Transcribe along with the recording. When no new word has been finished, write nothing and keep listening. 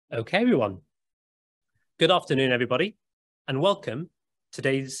Okay, everyone. Good afternoon, everybody, and welcome to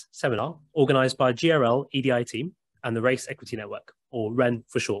today's seminar organised by GRL EDI team and the Race Equity Network, or REN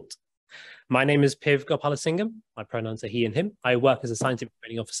for short. My name is Piv Gopalasingham. My pronouns are he and him. I work as a scientific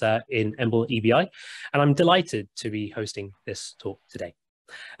training officer in EMBL EBI, and I'm delighted to be hosting this talk today.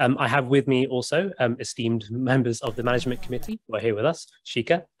 I have with me also esteemed members of the management committee who are here with us,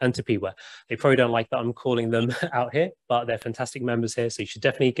 Shika and Tapiwa. They probably don't like that I'm calling them out here, but they're fantastic members here, so you should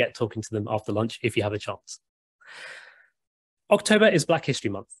definitely get talking to them after lunch if you have a chance. October is Black History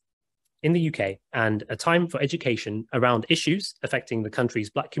Month in the UK and a time for education around issues affecting the country's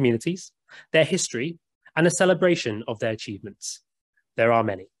Black communities, their history, and a celebration of their achievements. There are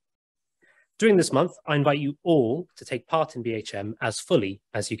many. During this month, I invite you all to take part in BHM as fully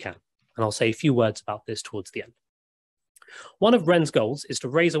as you can, and I'll say a few words about this towards the end. One of REN's goals is to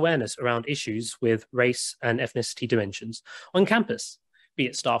raise awareness around issues with race and ethnicity dimensions on campus, be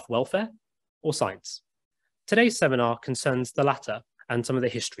it staff welfare or science. Today's seminar concerns the latter and some of the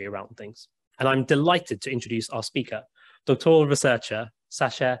history around things, and I'm delighted to introduce our speaker, doctoral researcher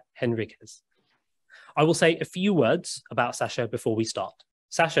Sasha Henriques. I will say a few words about Sasha before we start.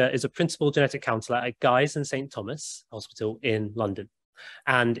 Sasha is a principal genetic counsellor at Guy's and St Thomas Hospital in London,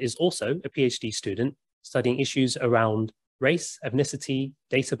 and is also a PhD student studying issues around race, ethnicity,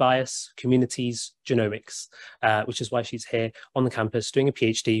 data bias, communities, genomics, which is why she's here on the campus doing a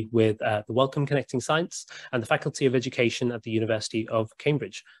PhD with the Wellcome Connecting Science and the Faculty of Education at the University of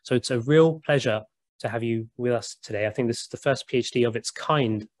Cambridge. So it's a real pleasure to have you with us today. I think this is the first PhD of its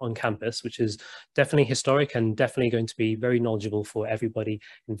kind on campus, which is definitely historic and definitely going to be very knowledgeable for everybody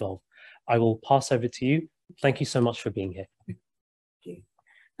involved. I will pass over to you. Thank you so much for being here.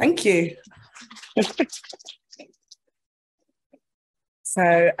 Thank you.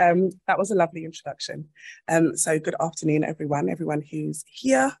 So that was a lovely introduction. So good afternoon, everyone who's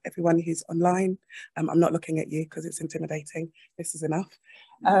here, everyone who's online. I'm not looking at you because it's intimidating. This is enough.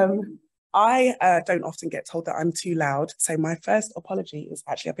 I don't often get told that I'm too loud. So my first apology is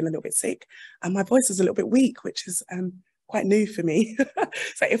actually I've been a little bit sick and my voice is a little bit weak, which is quite new for me.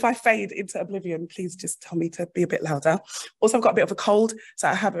 So if I fade into oblivion, please just tell me to be a bit louder. Also, I've got a bit of a cold. So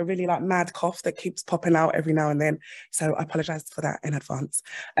I have a really mad cough that keeps popping out every now and then. So I apologize for that in advance.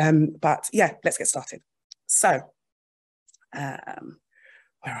 But yeah, let's get started. So where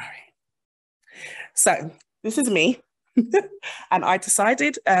are we? So this is me. And I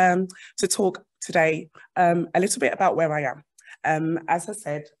decided to talk today a little bit about where I am. As has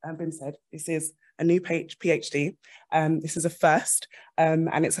been said, this is a new PhD. This is a first,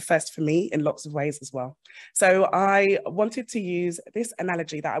 and it's a first for me in lots of ways as well. So I wanted to use this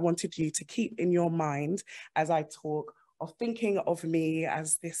analogy that I wanted you to keep in your mind as I talk, of thinking of me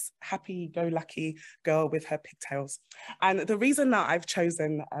as this happy-go-lucky girl with her pigtails. And the reason that I've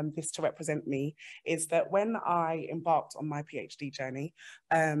chosen this to represent me is that when I embarked on my PhD journey,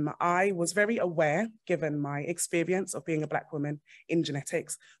 I was very aware, given my experience of being a Black woman in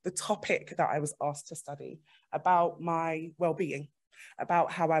genetics, the topic that I was asked to study about my well-being,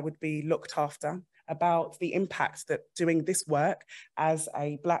 about how I would be looked after, about the impact that doing this work as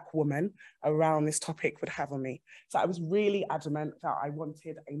a Black woman around this topic would have on me. So I was really adamant that I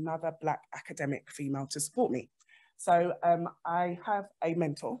wanted another Black academic female to support me. So I have a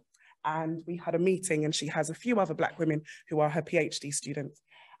mentor and we had a meeting and she has a few other Black women who are her PhD students.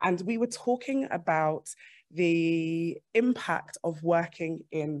 And we were talking about the impact of working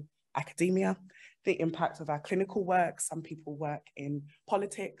in academia, the impact of our clinical work. Some people work in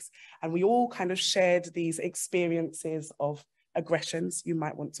politics, and we all kind of shared these experiences of aggressions. You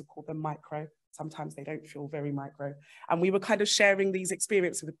might want to call them micro. Sometimes they don't feel very micro. And we were kind of sharing these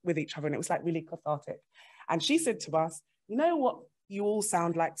experiences with each other, and it was like really cathartic. And she said to us, you know what you all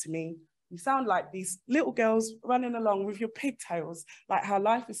sound like to me? You sound like these little girls running along with your pigtails, like how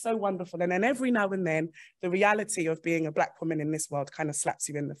life is so wonderful. And then every now and then, the reality of being a Black woman in this world kind of slaps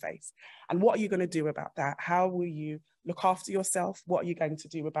you in the face. And what are you going to do about that? How will you look after yourself? What are you going to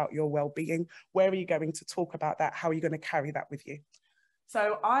do about your well-being? Where are you going to talk about that? How are you going to carry that with you?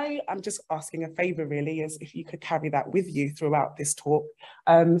 So I am just asking a favor really, is if you could carry that with you throughout this talk,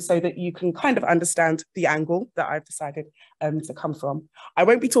 so that you can kind of understand the angle that I've decided to come from. I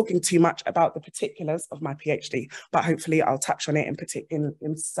won't be talking too much about the particulars of my PhD, but hopefully I'll touch on it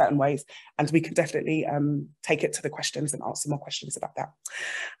in certain ways, and we can definitely take it to the questions and answer more questions about that.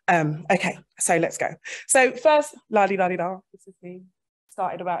 Okay, so let's go. So first, la-di-da-di-da, this is me.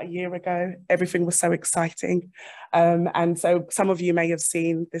 Started about a year ago. Everything was so exciting. And so some of you may have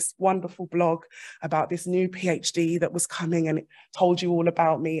seen this wonderful blog about this new PhD that was coming, and it told you all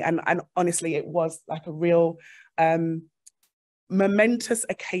about me. And honestly, it was like a real momentous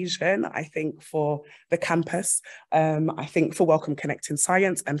occasion, I think, for the campus, I think for Welcome Connect in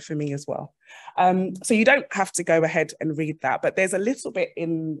Science, and for me as well. So you don't have to go ahead and read that, but there's a little bit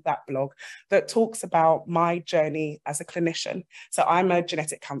in that blog that talks about my journey as a clinician. So I'm a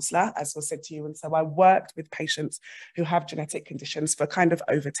genetic counsellor, as was said to you, and so I worked with patients who have genetic conditions for kind of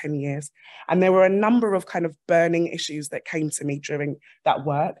over 10 years. And there were a number of kind of burning issues that came to me during that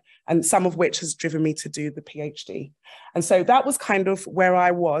work, and some of which has driven me to do the PhD. And so that was kind of where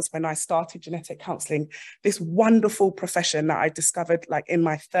I was when I started genetic counselling, this wonderful profession that I discovered like in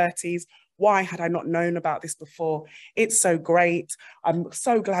my 30s. Why had I not known about this before? It's so great. I'm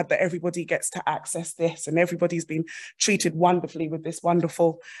so glad that everybody gets to access this and everybody's been treated wonderfully with this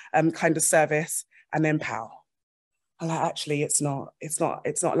wonderful kind of service. And then pow. And like, actually, it's not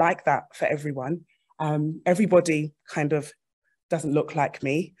like that for everyone. Everybody kind of doesn't look like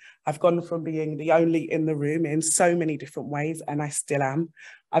me. I've gone from being the only in the room in so many different ways, and I still am.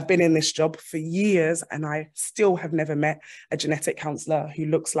 I've been in this job for years, and I still have never met a genetic counsellor who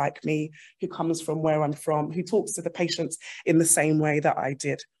looks like me, who comes from where I'm from, who talks to the patients in the same way that I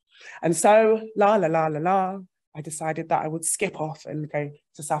did. And so, I decided that I would skip off and go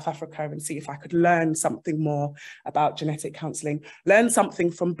to South Africa and see if I could learn something more about genetic counselling, learn something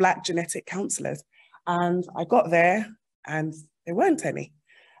from Black genetic counsellors. And I got there, and there weren't any.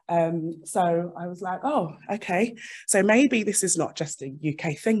 So I was like, oh, okay. So maybe this is not just a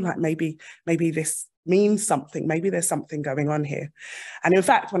UK thing, like maybe this means something, maybe there's something going on here. And in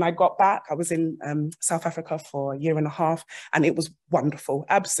fact, when I got back, I was in South Africa for a year and a half, and it was wonderful,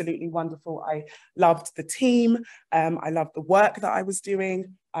 absolutely wonderful. I loved the team, I loved the work that I was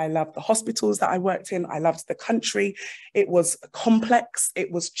doing, I loved the hospitals that I worked in, I loved the country. It was complex,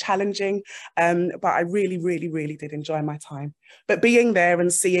 it was challenging, but I really did enjoy my time. But being there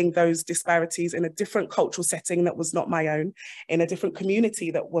and seeing those disparities in a different cultural setting that was not my own, in a different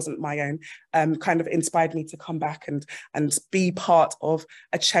community that wasn't my own, kind of inspired me to come back and be part of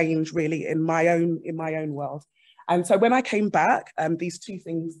a change really in my own world. And so when I came back, these two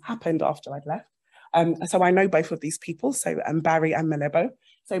things happened after I'd left. So I know both of these people, so Barry and Malebo.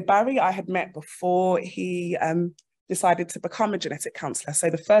 So Barry I had met before he decided to become a genetic counsellor. So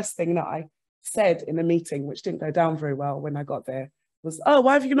the first thing that I said in a meeting, which didn't go down very well when I got there, was, oh,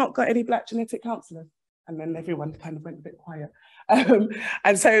 why have you not got any Black genetic counsellors? And then everyone kind of went a bit quiet.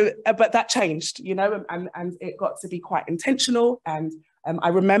 And so, but that changed, you know, and it got to be quite intentional. And I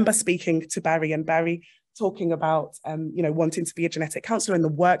remember speaking to Barry, and Barry talking about, you know, wanting to be a genetic counsellor and the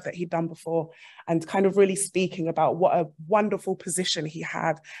work that he'd done before, and kind of really speaking about what a wonderful position he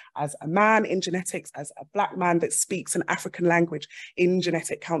had as a man in genetics, as a Black man that speaks an African language in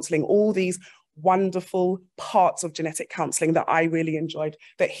genetic counselling, all these wonderful parts of genetic counselling that I really enjoyed,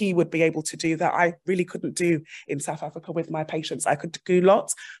 that he would be able to do that I really couldn't do in South Africa with my patients. I could do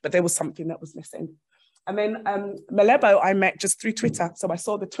lots, but there was something that was missing. And then Malebo I met just through Twitter. So I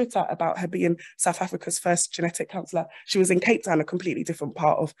saw the Twitter about her being South Africa's first genetic counsellor. She was in Cape Town, a completely different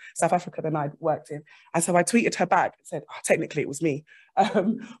part of South Africa than I'd worked in. And so I tweeted her back and said, oh, technically it was me, but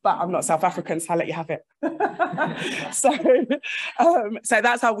I'm not South African, so I'll let you have it. So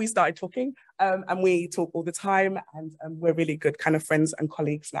that's how we started talking. And we talk all the time, and we're really good kind of friends and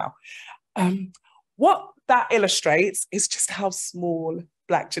colleagues now. What that illustrates is just how small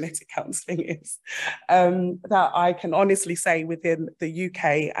Black genetic counselling is, that I can honestly say within the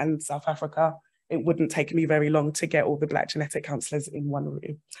UK and South Africa, it wouldn't take me very long to get all the Black genetic counsellors in one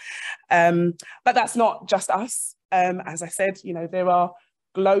room. But that's not just us. As I said, you know, there are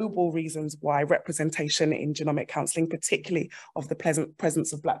global reasons why representation in genomic counselling, particularly of the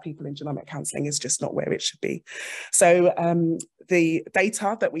presence of Black people in genomic counselling, is just not where it should be. So the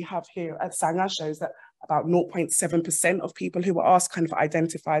data that we have here at Sanger shows that about 0.7% of people who were asked kind of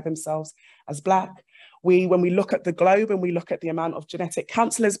identify themselves as Black. When we look at the globe and we look at the amount of genetic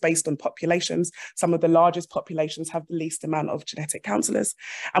counsellors based on populations, some of the largest populations have the least amount of genetic counsellors.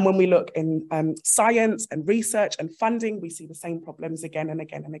 And when we look in science and research and funding, we see the same problems again and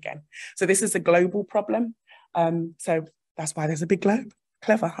again and again. So this is a global problem. So that's why there's a big globe.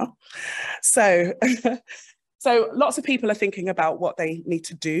 Clever, huh? So, so lots of people are thinking about what they need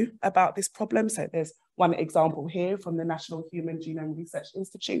to do about this problem. So there's one example here from the National Human Genome Research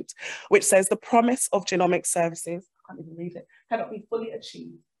Institute, which says the promise of genomic services, I can't even read it, cannot be fully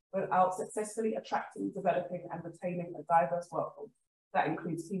achieved without successfully attracting, developing and retaining a diverse workforce that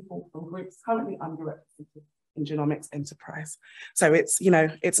includes people from groups currently underrepresented in genomics enterprise. So it's, you know,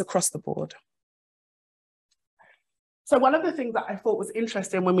 it's across the board. So one of the things that I thought was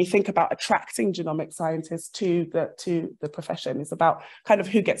interesting when we think about attracting genomic scientists to the profession is about kind of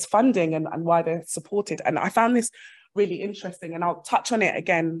who gets funding and why they're supported. And I found this really interesting, and I'll touch on it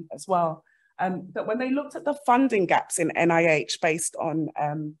again as well, that when they looked at the funding gaps in NIH based on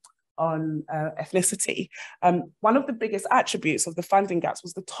ethnicity, one of the biggest attributes of the funding gaps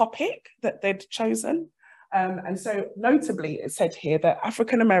was the topic that they'd chosen. And so notably, it said here that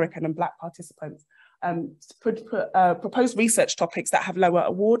African American and Black participants propose research topics that have lower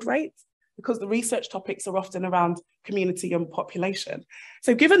award rates, because the research topics are often around community and population.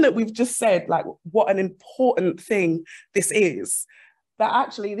 So given that we've just said like what an important thing this is, that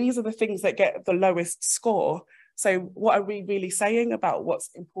actually these are the things that get the lowest score. So what are we really saying about what's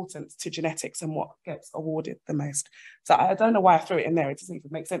important to genetics and what gets awarded the most? So I don't know why I threw it in there. It doesn't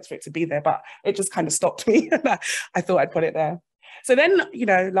even make sense for it to be there, but it just kind of stopped me. I thought I'd put it there. So then, you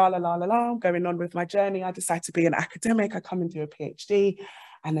know, going on with my journey, I decide to be an academic. I come and do a PhD.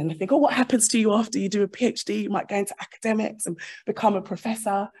 And then I think, oh, what happens to you after you do a PhD? You might go into academics and become a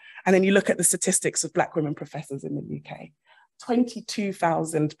professor. And then you look at the statistics of Black women professors in the UK.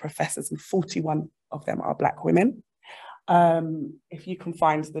 22,000 professors and 41 of them are Black women. If you can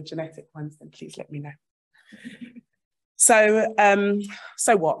find the genetic ones, then please let me know. So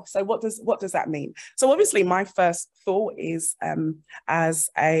what? So what does that mean? So obviously my first thought is as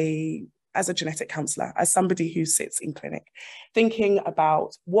a genetic counsellor, as somebody who sits in clinic, thinking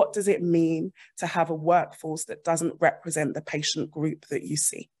about what does it mean to have a workforce that doesn't represent the patient group that you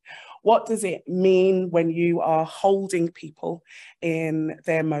see? What does it mean when you are holding people in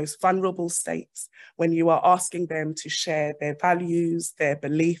their most vulnerable states, when you are asking them to share their values, their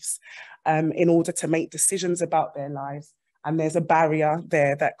beliefs, in order to make decisions about their lives? And there's a barrier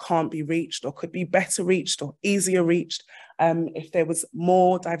there that can't be reached, or could be better reached or easier reached if there was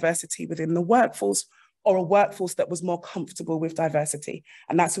more diversity within the workforce, or a workforce that was more comfortable with diversity.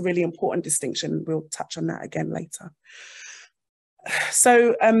 And that's a really important distinction. We'll touch on that again later.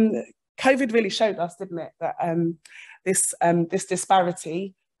 So COVID really showed us, didn't it, that this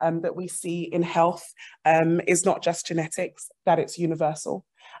disparity that we see in health is not just genetics, that it's universal.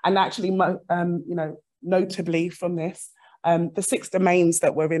 And actually, you know, notably from this, the 6 domains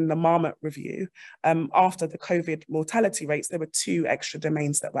that were in the Marmot review, after the COVID mortality rates, there were 2 extra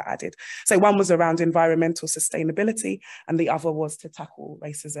domains that were added. So one was around environmental sustainability, and the other was to tackle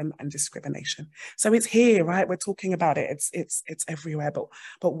racism and discrimination. So it's here, right? We're talking about it. It's everywhere,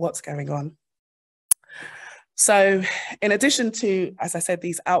 but what's going on? So in addition to, as I said,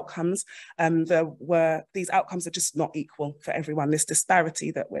 these outcomes, these outcomes are just not equal for everyone. This disparity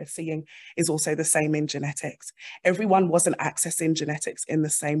that we're seeing is also the same in genetics. Everyone wasn't accessing genetics in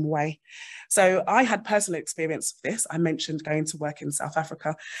the same way. So I had personal experience of this. I mentioned going to work in South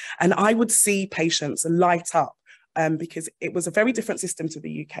Africa, and I would see patients light up because it was a very different system to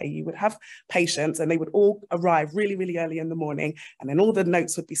the UK. You would have patients and they would all arrive really, really early in the morning, and then all the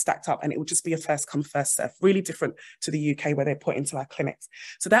notes would be stacked up, and it would just be a first come, first serve, really different to the UK where they're put into our clinics.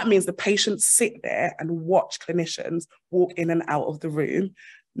 So that means the patients sit there and watch clinicians walk in and out of the room,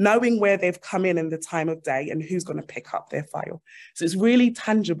 knowing where they've come in the time of day and who's going to pick up their file. So it's really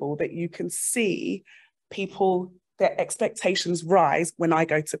tangible that you can see people, their expectations rise when I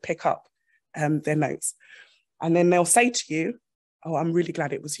go to pick up their notes. And then they'll say to you, oh, I'm really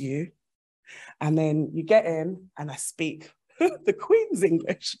glad it was you. And then you get in and I speak the Queen's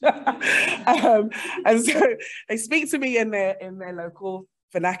English. And so they speak to me in their local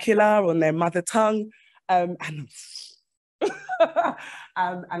vernacular, on their mother tongue. And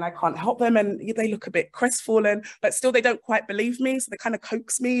I can't help them, and they look a bit crestfallen, but still they don't quite believe me, so they kind of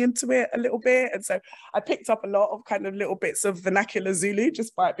coax me into it a little bit. And so I picked up a lot of kind of little bits of vernacular Zulu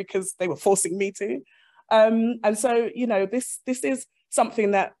because they were forcing me to. And so, you know, this is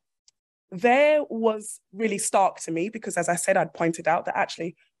something that there was really stark to me, because as I said, I'd pointed out that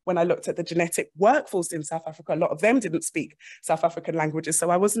actually when I looked at the genetic workforce in South Africa, a lot of them didn't speak South African languages.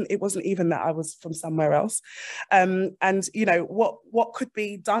 So it wasn't even that I was from somewhere else. And, you know, what could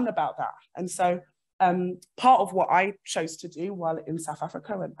be done about that? And so part of what I chose to do while in South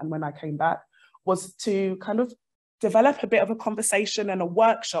Africa and when I came back was to kind of develop a bit of a conversation and a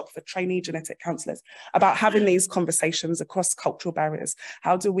workshop for trainee genetic counsellors about having these conversations across cultural barriers.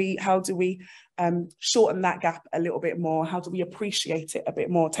 How do we shorten that gap a little bit more? How do we appreciate it a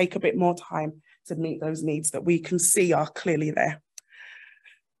bit more, take a bit more time to meet those needs that we can see are clearly there?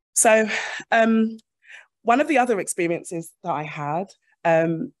 So one of the other experiences that I had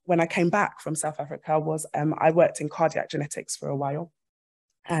when I came back from South Africa was I worked in cardiac genetics for a while.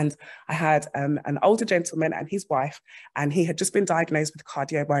 And I had an older gentleman and his wife, and he had just been diagnosed with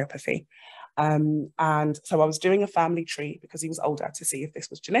cardiomyopathy. And so I was doing a family tree because he was older to see if this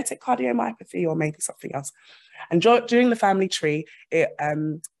was genetic cardiomyopathy or maybe something else. And during the family tree, it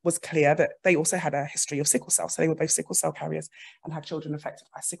was clear that they also had a history of sickle cell. So they were both sickle cell carriers and had children affected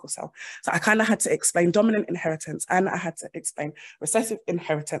by sickle cell. So I kind of had to explain dominant inheritance, and I had to explain recessive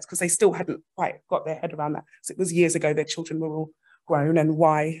inheritance because they still hadn't quite got their head around that. So it was years ago their children were all grown, and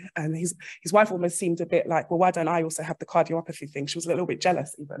why. And his wife almost seemed a bit like, well, why don't I also have the cardiomyopathy thing? She was a little bit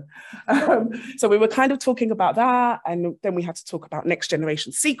jealous even. So we were kind of talking about that, and then we had to talk about next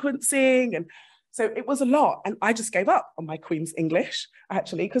generation sequencing, and so it was a lot. And I just gave up on my Queen's English,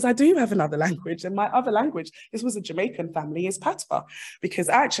 actually, because I do have another language. And my other language, this was a Jamaican family, is Patois, because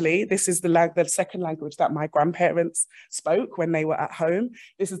actually this is the second language that my grandparents spoke when they were at home.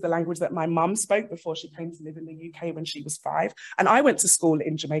 This is the language that my mum spoke before she came to live in the UK when she was 5. And I went to school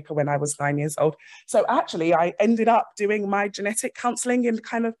in Jamaica when I was 9 years old. So actually I ended up doing my genetic counselling in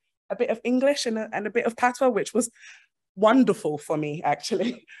kind of a bit of English and a bit of Patois, which was wonderful for me,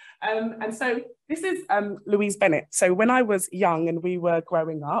 actually. And so this is Louise Bennett. So when I was young and we were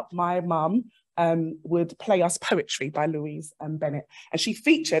growing up, my mum would play us poetry by Louise Bennett. And she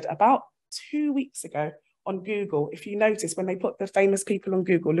featured about 2 weeks ago on Google. If you notice, when they put the famous people on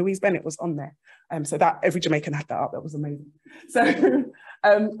Google, Louise Bennett was on there. So that every Jamaican had that up. That was amazing. So,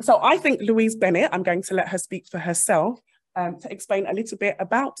 so I think Louise Bennett, I'm going to let her speak for herself to explain a little bit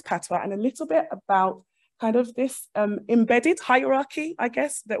about Patois and a little bit about kind of this embedded hierarchy, I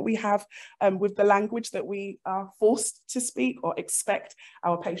guess, that we have with the language that we are forced to speak or expect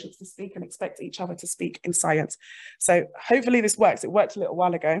our patients to speak and expect each other to speak in science. So hopefully this works. It worked a little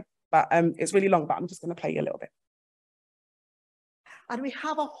while ago, but it's really long, but I'm just going to play you a little bit. And we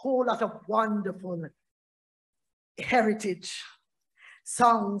have a whole lot of wonderful heritage,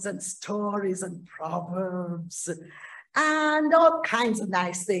 songs and stories and proverbs, and all kinds of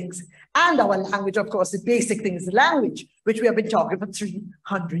nice things. And our language, of course, the basic thing is the language, which we have been talking for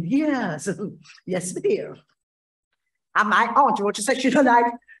 300 years. Yes, we do. And my aunt, what she said, she don't like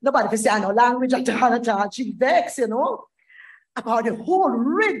nobody can say no language at all. She vexed, you know, about the whole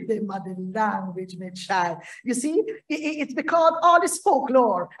rhythm of the language, my child. You see, it's because all this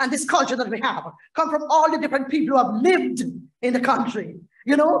folklore and this culture that we have come from all the different people who have lived in the country,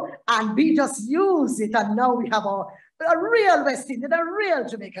 you know, and we just use it, and now we have a real West Indian, a real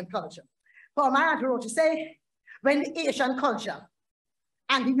Jamaican culture. For my aunt wrote to say, when the Asian culture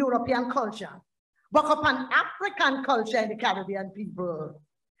and the European culture work upon African culture and the Caribbean people,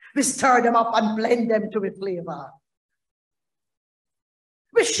 we stir them up and blend them to a flavor.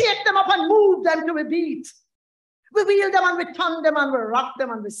 We shake them up and move them to a beat. We wheel them and we turn them and we rock them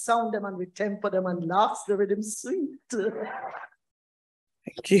and we sound them and we temper them and laugh the rhythm sweet.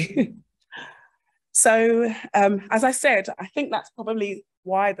 Thank you. So, as I said, I think that's probably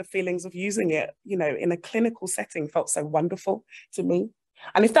why the feelings of using it, you know, in a clinical setting felt so wonderful to me.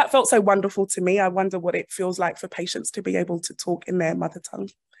 And if that felt so wonderful to me, I wonder what it feels like for patients to be able to talk in their mother tongue.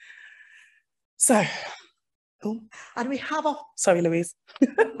 So, and we have a... Sorry, Louise.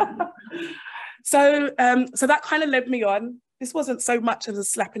 So that kind of led me on. This wasn't so much as a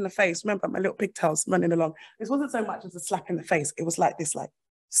slap in the face. Remember, my little pigtails running along. This wasn't so much as a slap in the face. It was like this, like,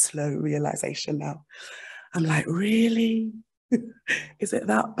 slow realization now. I'm like, really? Is it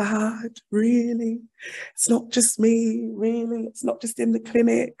that bad? Really? It's not just me, really? It's not just in the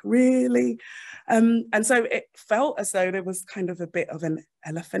clinic, really? And so it felt as though there was kind of a bit of an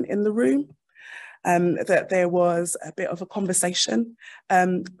elephant in the room, that there was a bit of a conversation,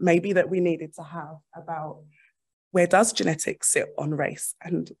 maybe that we needed to have about where does genetics sit on race,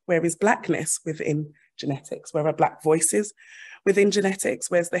 and where is Blackness within genetics? Where are Black voices within genetics?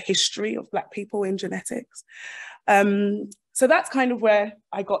 Where's the history of Black people in genetics? So that's kind of where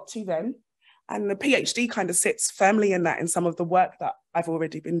I got to then. And the PhD kind of sits firmly in that, in some of the work that I've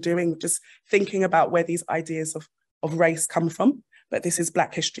already been doing, just thinking about where these ideas of race come from. But this is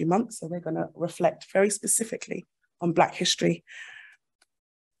Black History Month, so we're going to reflect very specifically on Black history.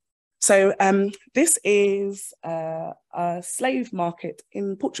 So this is a slave market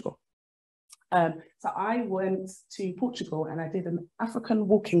in Portugal. So I went to Portugal and I did an African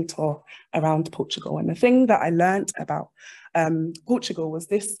walking tour around Portugal. And the thing that I learned about Portugal was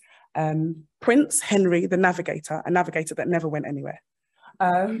this Prince Henry, the navigator, a navigator that never went anywhere.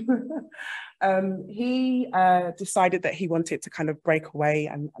 He decided that he wanted to kind of break away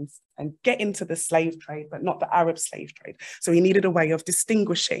and get into the slave trade, but not the Arab slave trade. So he needed a way of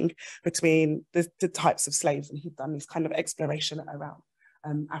distinguishing between the types of slaves, and he'd done this kind of exploration around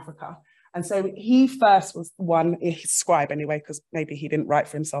Africa. And so he first was one, his scribe anyway, because maybe he didn't write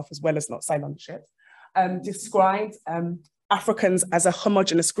for himself as well as not sail on the ships, described Africans as a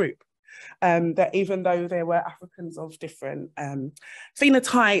homogenous group. that even though there were Africans of different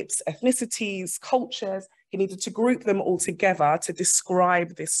phenotypes, ethnicities, cultures, he needed to group them all together to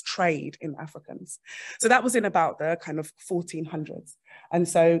describe this trade in Africans. So that was in about the kind of 1400s. And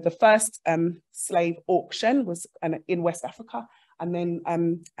so the first slave auction was in West Africa. And then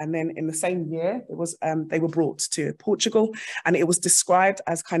in the same year, it was they were brought to Portugal, and it was described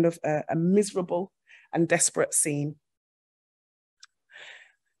as kind of a miserable and desperate scene.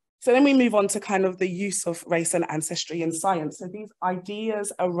 So then we move on to kind of the use of race and ancestry in science. So these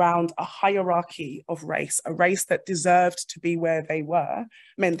ideas around a hierarchy of race, a race that deserved to be where they were,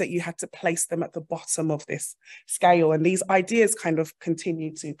 meant that you had to place them at the bottom of this scale. And these ideas kind of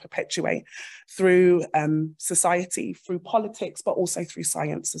continue to perpetuate through society, through politics, but also through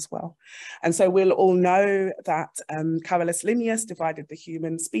science as well. And so we'll all know that Carolus Linnaeus divided the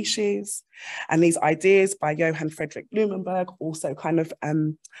human species, and these ideas by Johann Friedrich Blumenberg also kind of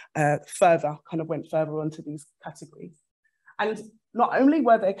went further onto these categories. And not only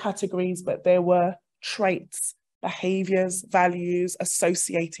were there categories, but there were traits, behaviors, values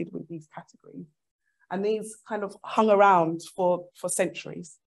associated with these categories. And these kind of hung around for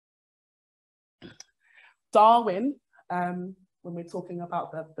centuries. Darwin, when we're talking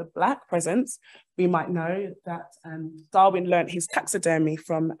about the Black presence, we might know that Darwin learned his taxidermy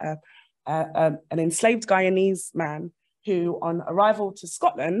from an enslaved Guyanese man who, on arrival to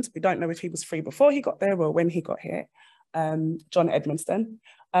Scotland, we don't know if he was free before he got there or when he got here, John Edmondson,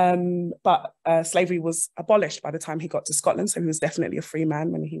 but slavery was abolished by the time he got to Scotland, so he was definitely a free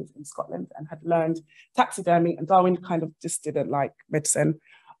man when he was in Scotland and had learned taxidermy, and Darwin kind of just didn't like medicine,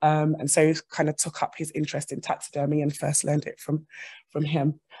 and so he kind of took up his interest in taxidermy and first learned it from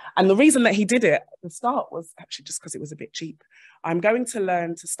him. And the reason that he did it at the start was actually just because it was a bit cheap. I'm going to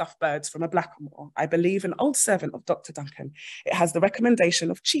learn to stuff birds from a blackamoor. I believe an old servant of Dr. Duncan. It has the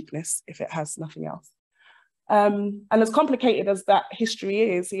recommendation of cheapness if it has nothing else. And as complicated as that history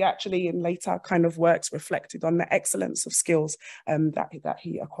is, he actually in later kind of works reflected on the excellence of skills that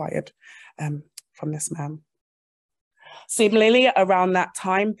he acquired from this man. Similarly, around that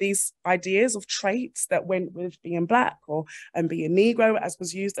time, these ideas of traits that went with being Black or being Negro, as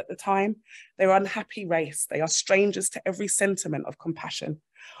was used at the time, they're unhappy race, they are strangers to every sentiment of compassion,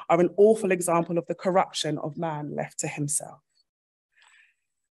 are an awful example of the corruption of man left to himself.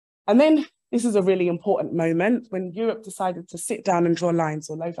 And then this is a really important moment when Europe decided to sit down and draw lines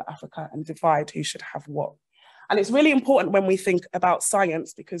all over Africa and divide who should have what. And it's really important when we think about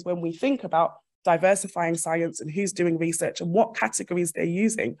science, because when we think about diversifying science and who's doing research and what categories they're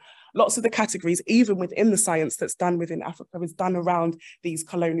using, lots of the categories, even within the science that's done within Africa, is done around these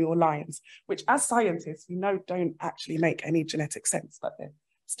colonial lines, which as scientists, we know don't actually make any genetic sense, but they're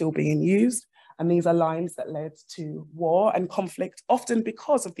still being used. And these are lines that led to war and conflict, often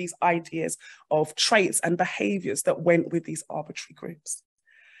because of these ideas of traits and behaviors that went with these arbitrary groups.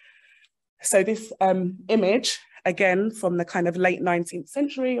 So this image, again, from the kind of late 19th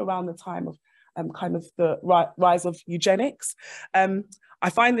century, around the time of kind of the rise of eugenics. I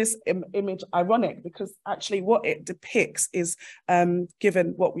find this image ironic because actually what it depicts is,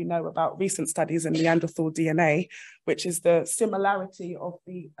 given what we know about recent studies in Neanderthal DNA, which is the similarity of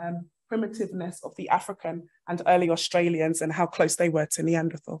the primitiveness of the African and early Australians and how close they were to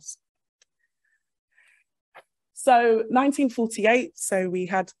Neanderthals. So 1948, so we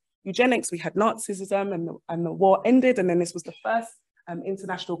had eugenics, we had Nazism, and the war ended, and then this was the first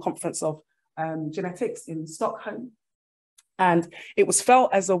international conference of genetics in Stockholm. And it was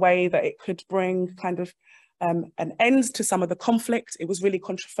felt as a way that it could bring kind of an end to some of the conflict. It was really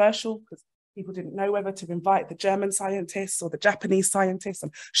controversial because people didn't know whether to invite the German scientists or the Japanese scientists,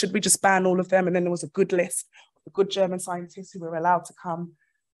 and should we just ban all of them? And then there was a good list of the good German scientists who were allowed to come.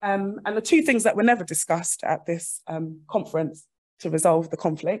 And the two things that were never discussed at this conference to resolve the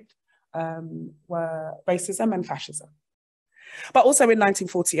conflict were racism and fascism. But also in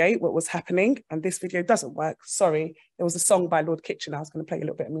 1948, what was happening, and this video doesn't work, sorry, there was a song by Lord Kitchener, I was going to play a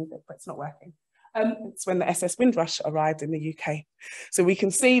little bit of music, but it's not working. It's when the SS Windrush arrived in the UK. So we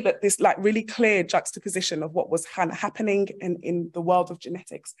can see that this like really clear juxtaposition of what was happening in the world of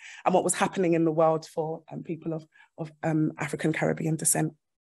genetics and what was happening in the world for people of African Caribbean descent.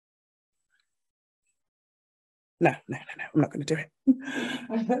 No, I'm not going to do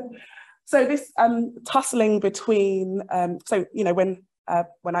it. So this tussling between, so, you know, when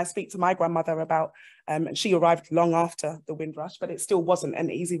I speak to my grandmother about, and she arrived long after the Windrush, but it still wasn't an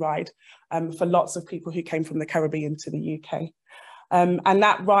easy ride for lots of people who came from the Caribbean to the UK. And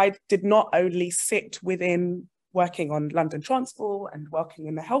that ride did not only sit within working on London Transport and working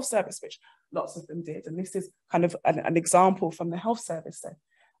in the health service, which lots of them did. And this is kind of an example from the health service. So,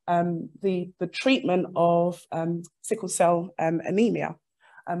 the treatment of sickle cell anemia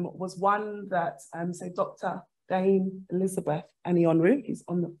was one that, so Dr. Dame Elizabeth Anionru, who's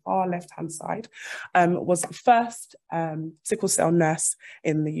on the far left-hand side, was the first sickle cell nurse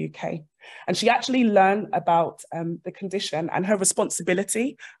in the UK. And she actually learned about the condition and her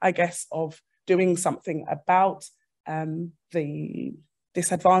responsibility, I guess, of doing something about the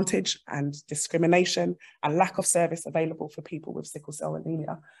disadvantage and discrimination and lack of service available for people with sickle cell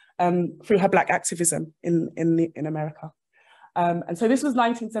anemia through her Black activism in America. And so this was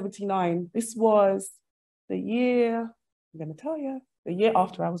 1979. This was the year, I'm going to tell you, the year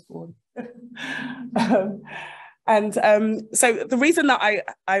after I was born. So the reason that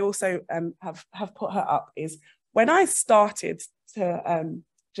I also have put her up is when I started to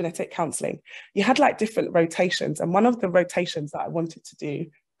genetic counselling, you had like different rotations, and one of the rotations that I wanted to do,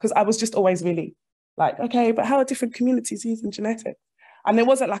 because I was just always really like, okay, but how are different communities using genetics? And there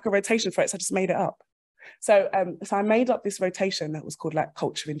wasn't like a rotation for it, so I just made it up. So I made up this rotation that was called like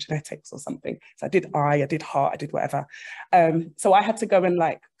culture in genetics or something. So I did heart, I did whatever. So I had to go and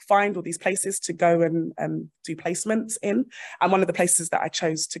like find all these places to go and do placements in. And one of the places that I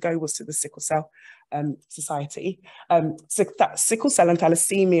chose to go was to the Sickle Cell Society. So that Sickle Cell and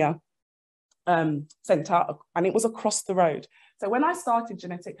Thalassemia Centre, and it was across the road. So when I started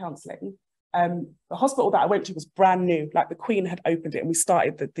genetic counselling, the hospital that I went to was brand new, like the Queen had opened it, and we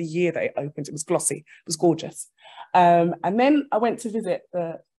started the year that it opened. It was glossy, it was gorgeous. And then I went to visit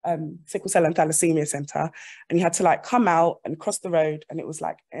the Sickle Cell and Thalassemia Centre, and you had to like come out and cross the road, and it was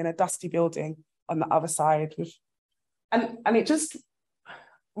like in a dusty building on the other side with, and it just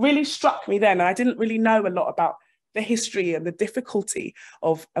really struck me then. And I didn't really know a lot about the history and the difficulty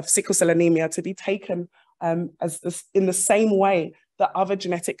of sickle cell anemia to be taken as this, in the same way that other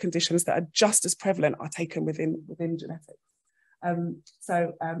genetic conditions that are just as prevalent are taken within genetics. And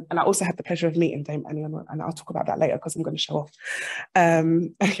I also had the pleasure of meeting Dame Annie, and I'll talk about that later because I'm going to show off.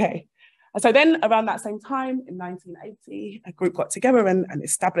 Okay. And so then around that same time in 1980, a group got together and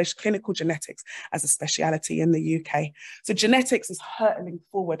established clinical genetics as a speciality in the UK. So genetics is hurtling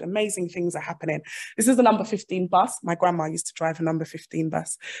forward. Amazing things are happening. This is a number 15 bus. My grandma used to drive a number 15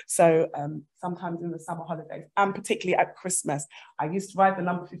 bus. So sometimes in the summer holidays, and particularly at Christmas, I used to ride the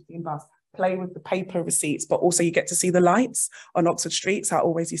number 15 bus, play with the paper receipts, but also you get to see the lights on Oxford Street. So I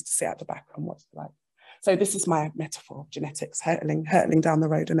always used to sit at the back and watch the lights. So this is my metaphor of genetics, hurtling down the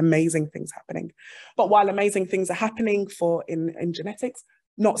road and amazing things happening. But while amazing things are happening in genetics,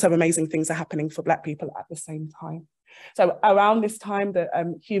 not so amazing things are happening for Black people at the same time. So around this time, the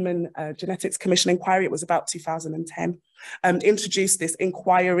Human Genetics Commission inquiry, it was about 2010, introduced this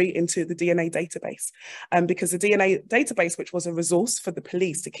inquiry into the DNA database. Because the DNA database, which was a resource for the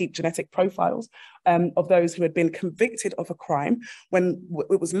police to keep genetic profiles of those who had been convicted of a crime, when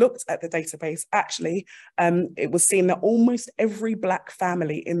it was looked at the database, actually, it was seen that almost every Black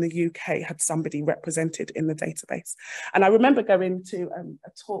family in the UK had somebody represented in the database. And I remember going to a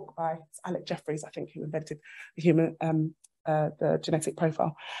talk by Alec Jeffreys, I think, who invented the genetic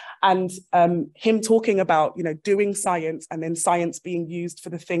profile, and him talking about, you know, doing science and then science being used for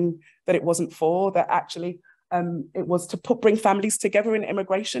the thing that it wasn't for, that actually it was to bring families together in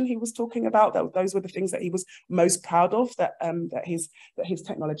immigration. He was talking about that; those were the things that he was most proud of, that his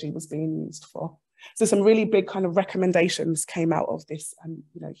technology was being used for. So some really big kind of recommendations came out of this,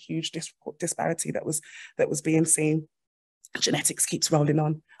 you know, huge disparity that was being seen. Genetics keeps rolling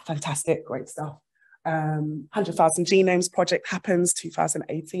on. Fantastic, great stuff. 100,000 Genomes project happens,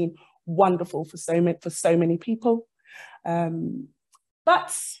 2018. Wonderful for so many people.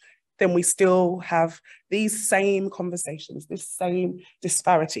 But then we still have these same conversations, this same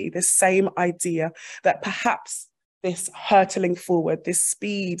disparity, this same idea that perhaps this hurtling forward, this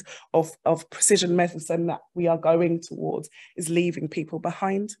speed of precision medicine that we are going towards is leaving people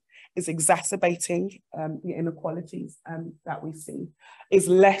behind, is exacerbating the inequalities that we see, is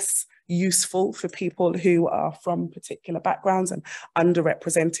less useful for people who are from particular backgrounds and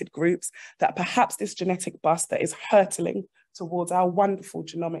underrepresented groups, that perhaps this genetic bus that is hurtling towards our wonderful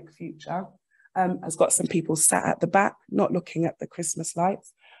genomic future has got some people sat at the back, not looking at the Christmas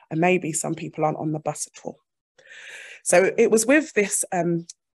lights, and maybe some people aren't on the bus at all. So it was with this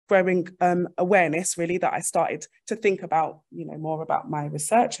growing awareness, really, that I started to think about, you know, more about my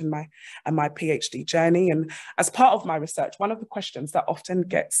research and my PhD journey. And as part of my research, one of the questions that often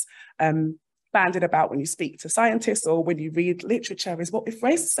gets bandied about when you speak to scientists or when you read literature is, well, if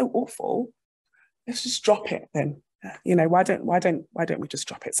race is so awful, let's just drop it then. You know, why don't we just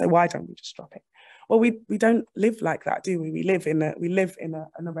drop it? So why don't we just drop it? Well, we don't live like that, do we? We live in a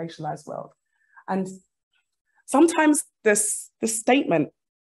racialized world, and sometimes the statement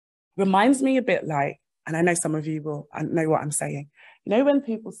reminds me a bit like, and I know some of you will know what I'm saying, you know, when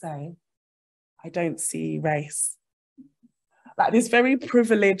people say, I don't see race, like this very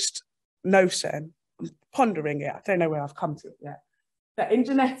privileged notion, I'm pondering it, I don't know where I've come to it yet, that in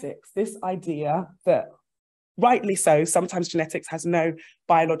genetics, this idea that rightly so, sometimes genetics has no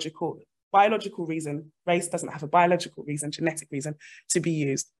biological reason, race doesn't have a biological reason, genetic reason to be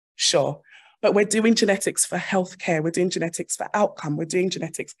used, sure. But we're doing genetics for healthcare, we're doing genetics for outcome, we're doing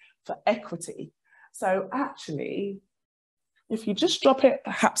genetics for equity. So actually, if you just drop it,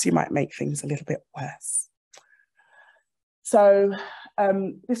 perhaps you might make things a little bit worse. So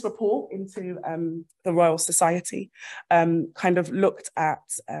this report into the Royal Society kind of looked at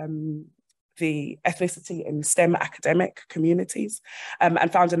the ethnicity in STEM academic communities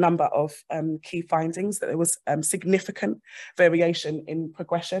and found a number of key findings, that there was significant variation in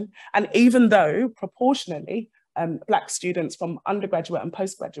progression. And even though proportionally Black students from undergraduate and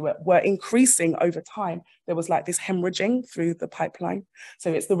postgraduate were increasing over time, there was like this hemorrhaging through the pipeline.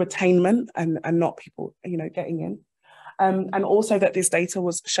 So it's the retainment and not people, you know, getting in. And also that this data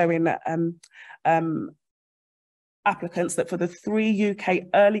was showing that applicants that for the 3 UK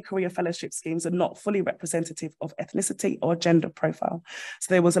early career fellowship schemes are not fully representative of ethnicity or gender profile.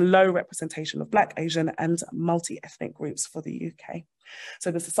 So there was a low representation of Black, Asian and multi-ethnic groups for the UK.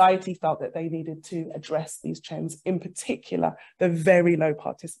 So the Society felt that they needed to address these trends, in particular, the very low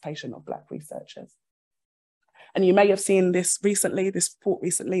participation of Black researchers. And you may have seen this report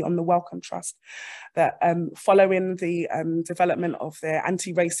recently on the Wellcome Trust, that following the development of their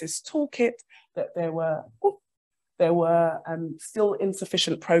anti-racist toolkit, that there were still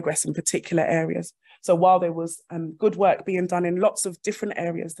insufficient progress in particular areas. So while there was good work being done in lots of different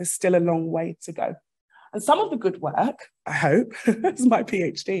areas, there's still a long way to go. And some of the good work, I hope, is my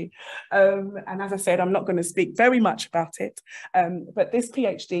PhD. And as I said, I'm not going to speak very much about it, but this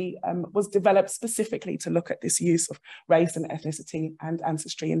PhD was developed specifically to look at this use of race and ethnicity and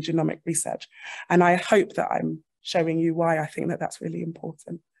ancestry in genomic research. And I hope that I'm showing you why I think that that's really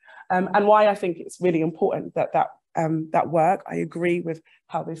important. And why I think it's really important that that work, I agree with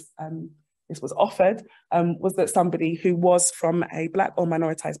how this was offered, was that somebody who was from a Black or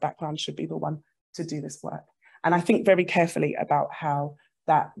minoritized background should be the one to do this work. And I think very carefully about how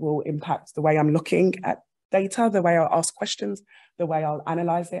that will impact the way I'm looking at data, the way I'll ask questions, the way I'll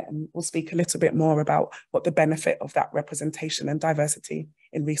analyze it, and we'll speak a little bit more about what the benefit of that representation and diversity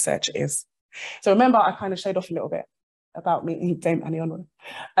in research is. So remember, I kind of showed off a little bit about meeting Dame Annie Onward.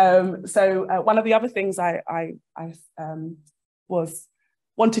 So one of the other things I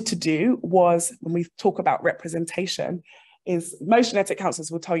wanted to do was, when we talk about representation, is most genetic counselors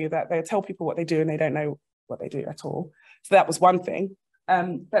will tell you that they tell people what they do and they don't know what they do at all. So that was one thing.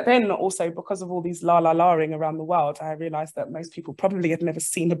 But then also, because of all these la-la-la-ing around the world, I realized that most people probably had never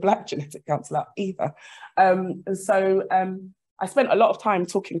seen a Black genetic counsellor either. And so I spent a lot of time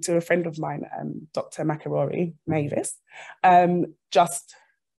talking to a friend of mine, Dr. Makarori Mavis, just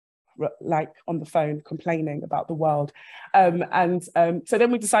like on the phone complaining about the world. So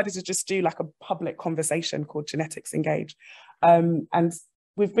then we decided to just do like a public conversation called Genetics Engage. And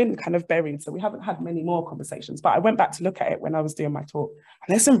we've been kind of buried, so we haven't had many more conversations, but I went back to look at it when I was doing my talk,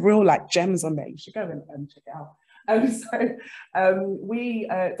 and there's some real like gems on there. You should go and check it out.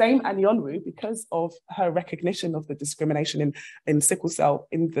 Dame Annie Onward, because of her recognition of the discrimination in sickle cell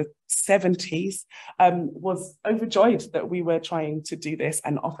in the 70s, was overjoyed that we were trying to do this,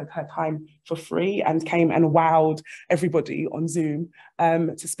 and offered her time for free, and came and wowed everybody on Zoom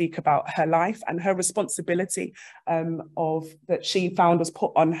to speak about her life and her responsibility that she found was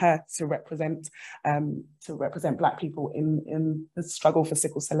put on her to represent Black people in the struggle for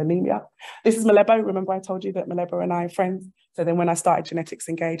sickle cell anemia. This is Malebo. Remember I told you that Malebo and I are friends? So then when I started Genetics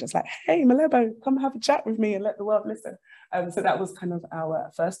Engage, I was like, hey, Malebo, come have a chat with me and let the world listen. So that was kind of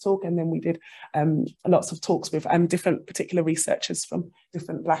our first talk. And then we did lots of talks with different particular researchers from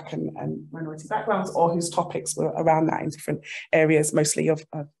different Black and minority backgrounds, or whose topics were around that in different areas, mostly of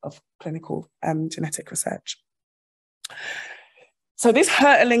clinical genetic research. So this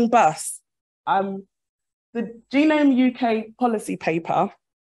hurtling bus, the Genome UK policy paper,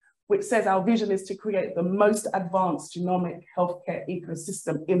 which says our vision is to create the most advanced genomic healthcare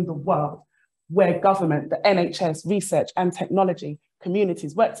ecosystem in the world, where government, the NHS, research and technology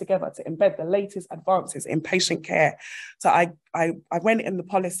communities work together to embed the latest advances in patient care. So I went in the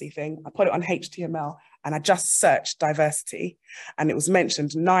policy thing, I put it on HTML, and I just searched diversity, and it was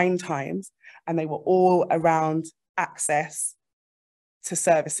mentioned 9 times, and they were all around access to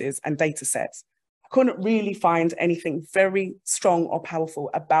services and data sets. Couldn't really find anything very strong or powerful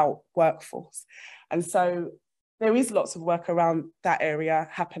about workforce. And so there is lots of work around that area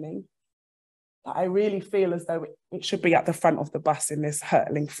happening. But I really feel as though it should be at the front of the bus in this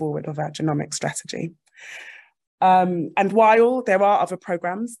hurtling forward of our genomic strategy. And while there are other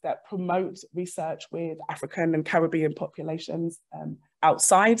programs that promote research with African and Caribbean populations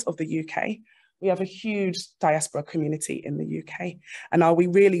outside of the UK, we have a huge diaspora community in the UK. And are we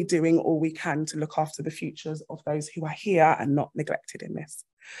really doing all we can to look after the futures of those who are here and not neglected in this?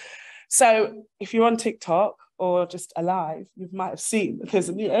 So if you're on TikTok or just alive, you might have seen that there's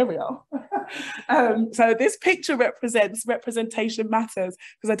a new aerial. So this picture represents representation matters,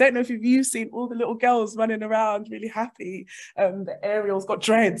 because I don't know if you've seen all the little girls running around really happy. The Ariel's got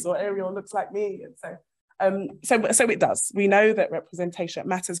dreads, or Ariel looks like me. And so it does. We know that representation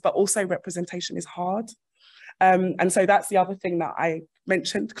matters, but also representation is hard. And so that's the other thing that I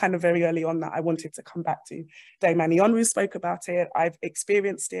mentioned kind of very early on that I wanted to come back to. Dame Annie Onwu spoke about it. I've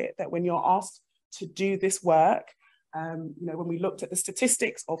experienced it, that when you're asked to do this work, you know, when we looked at the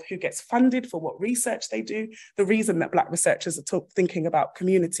statistics of who gets funded for what research they do, the reason that Black researchers are thinking about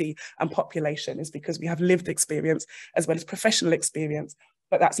community and population is because we have lived experience as well as professional experience,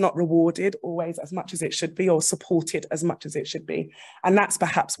 but that's not rewarded always as much as it should be, or supported as much as it should be. And that's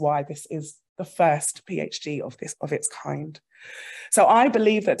perhaps why this is the first PhD of its kind. So I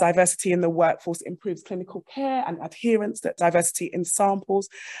believe that diversity in the workforce improves clinical care and adherence, that diversity in samples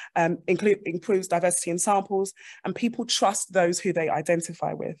improves diversity in samples, and people trust those who they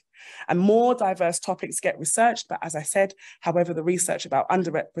identify with. And more diverse topics get researched, but as I said, however, the research about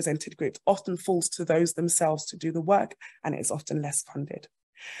underrepresented groups often falls to those themselves to do the work, and it is often less funded.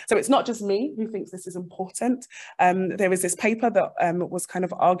 So it's not just me who thinks this is important. There was this paper that was kind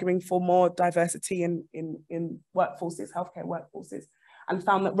of arguing for more diversity in workforces, healthcare workforces, and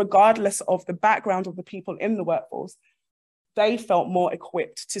found that regardless of the background of the people in the workforce, they felt more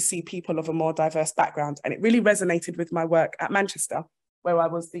equipped to see people of a more diverse background. And it really resonated with my work at Manchester, where I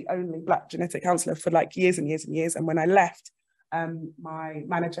was the only Black genetic counsellor for like years and years and years. And when I left, my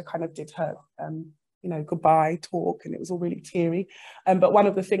manager kind of did her you know, goodbye talk, and it was all really teary. But one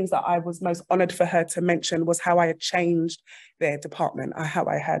of the things that I was most honoured for her to mention was how I had changed their department, how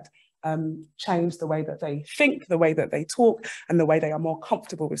I had changed the way that they think, the way that they talk, and the way they are more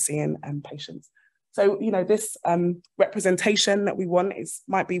comfortable with seeing patients. So, you know, this representation that we want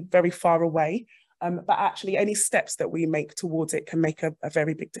might be very far away, but actually any steps that we make towards it can make a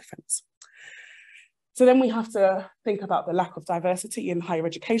very big difference. So then we have to think about the lack of diversity in higher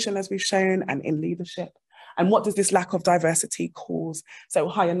education, as we've shown, and in leadership. And what does this lack of diversity cause? So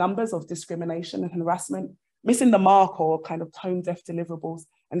higher numbers of discrimination and harassment, missing the mark, or kind of tone-deaf deliverables.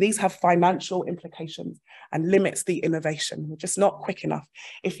 And these have financial implications and limits the innovation. We're just not quick enough.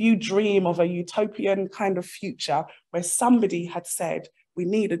 If you dream of a utopian kind of future where somebody had said, we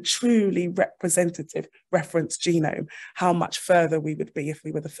need a truly representative reference genome, how much further we would be if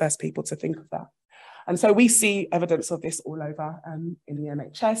we were the first people to think of that. And so we see evidence of this all over in the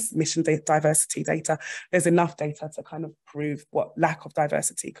NHS, mission diversity data. There's enough data to kind of prove what lack of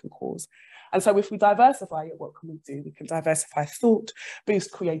diversity can cause. And so if we diversify it, what can we do? We can diversify thought,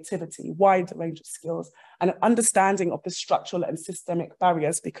 boost creativity, wide range of skills, and an understanding of the structural and systemic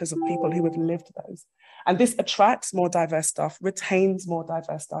barriers because of people who have lived those. And this attracts more diverse staff, retains more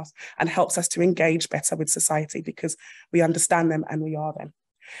diverse staff, and helps us to engage better with society because we understand them and we are them.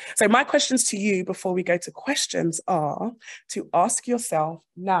 So my questions to you before we go to questions are to ask yourself,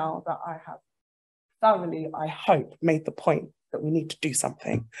 now that I have thoroughly, I hope, made the point that we need to do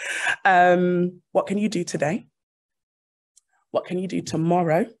something. What can you do today? What can you do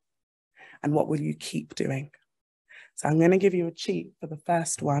tomorrow? And what will you keep doing? So I'm going to give you a cheat for the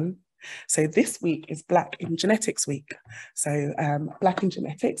first one. So this week is Black in Genetics Week. So Black in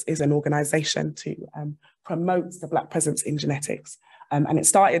Genetics is an organisation to promote the Black presence in genetics. And it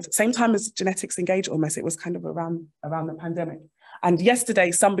started same time as Genetics Engage almost. It was kind of around the pandemic. And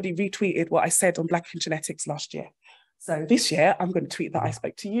yesterday, somebody retweeted what I said on Black in Genetics last year. So this year, I'm going to tweet that I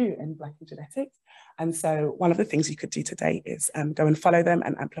spoke to you in Black in Genetics. And so one of the things you could do today is go and follow them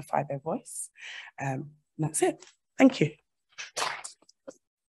and amplify their voice. And that's it. Thank you.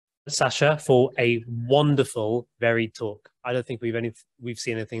 Sasha, for a wonderful, varied talk. I don't think we've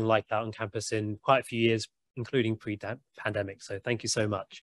seen anything like that on campus in quite a few years, including pre-pandemic. So thank you so much.